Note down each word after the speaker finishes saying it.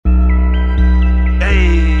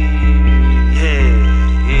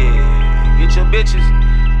bitches,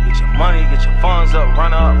 get your money, get your funds up,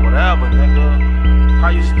 run up, whatever, nigga. How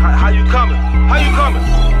you coming? How you coming?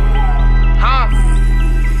 Huh?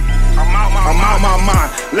 I'm out my mind.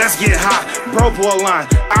 Let's get hot. Bro pull a line,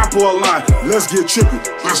 I pull a line. Let's get trippy.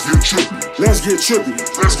 Let's get trippy. Let's get trippy.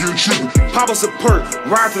 Let's get trippy. Pop us a perk,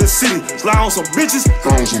 ride to the city, slide on some bitches.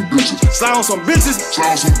 Slide on some bitches. Slide on some bitches. Slide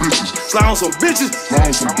on some bitches. Slide on some bitches. Slide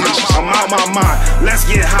on some bitches. I'm out my mind. Let's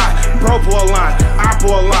get hot. Bro pull a line, I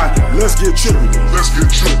pull a line. Let's get trippy. Let's get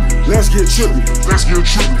trippy. Let's get trippy. Let's get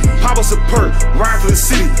trippy. Pop us a perk, ride to the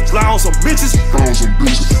city, slide on some bitches. Slide on some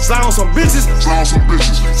bitches. Slide on some bitches. Slide on some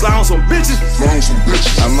bitches. Slide on some bitches. Slide on some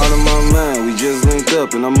bitches. I'm out of my mind, we just linked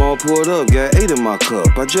up and I'm all poured up, got 8 in my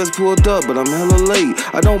cup. I just pulled up, but I'm hella late.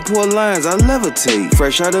 I don't pour lines, I levitate.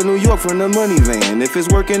 Fresh out of New York from the money van. If it's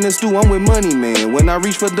working in stew, I'm with MoneyMatt. When I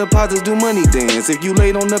reach for deposits, do money dance. If you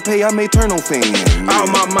late on the pay, I may turn on fan. Out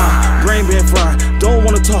my mind, brain been fried. Don't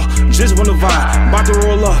wanna talk, just wanna vibe. About to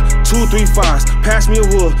roll up, 2, 3, 5s. Pass me a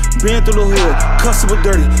wood, been through the hood. Customer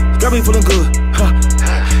dirty, got me feeling good. Huh.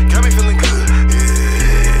 Got me feeling good.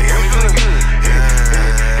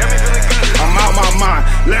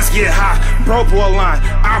 Let's get hot. Bro pull a line,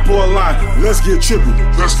 I pull a line. Let's get trippy.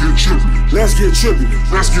 Let's get trippy. Let's get trippy.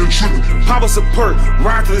 Let's get trippy. Pop us a perk,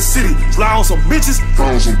 ride to the city, slide on some bitches.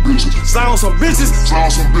 Slide on some bitches. Slide on some bitches. Slide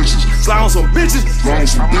on some bitches. Slide on some bitches. Slide on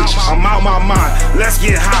some bitches. I'm out my mind. Let's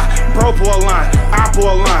get hot. Bro pull a line, I pull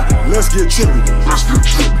a line. Let's get trippy. Let's get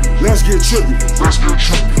trippy. Let's get trippy. Let's get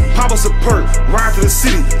trippy. Pop us a perk, ride to the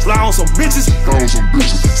city, slide on some bitches. Slide on some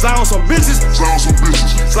bitches. Slide on some bitches. Slide on some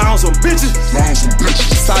bitches. Slide on some bitches. Slide on some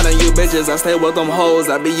bitches. Slide on you bitches, I stay with them hoes.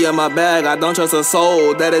 I be in my bag, I don't trust a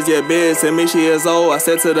soul. That is your bitch, and me she is old. I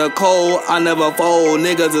said to the cold, I never fold.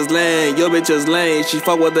 Niggas is lame, your bitch is lame. She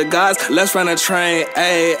fuck with the guys, let's run a train.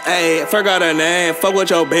 Ayy, ayy, forgot her name. Fuck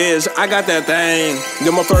with your bitch, I got that thing.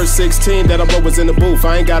 You're my first 16 that I wrote was in the booth.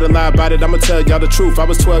 I ain't gotta lie about it, I'ma tell y'all the truth. I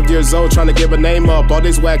was 12 years old trying to give a name up. All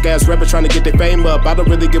these whack ass rappers trying to get their fame up. I don't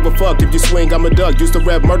really give a fuck, if you swing I'm a duck. Used to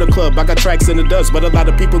rap Murder Club, I got tracks in the dust. But a lot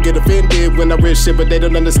of people get offended when I read shit, but they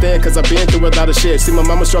don't understand cause I've been through a lot of shit. See my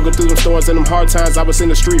mama struggle through them storms and them hard times. I was in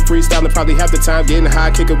the street freestyling probably half the time, getting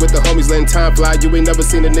high, kicking with the homies, letting time fly. You ain't never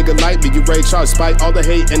seen a nigga like me. You Ray Charles, spite all the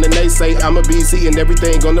hate and the naysay. I'm a BZ and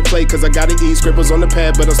everything on the plate cause I gotta eat. Scribbles on the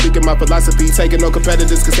pad, but I'm speaking my philosophy. Taking no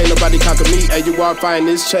competitors cause ain't nobody conquer me. AUR fine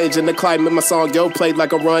is changing the climate. My song yo played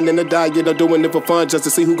like a run in a diet. I'm doing it for fun just to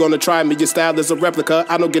see who gonna try me. Your style is a replica,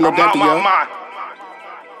 I don't get no doubt to you.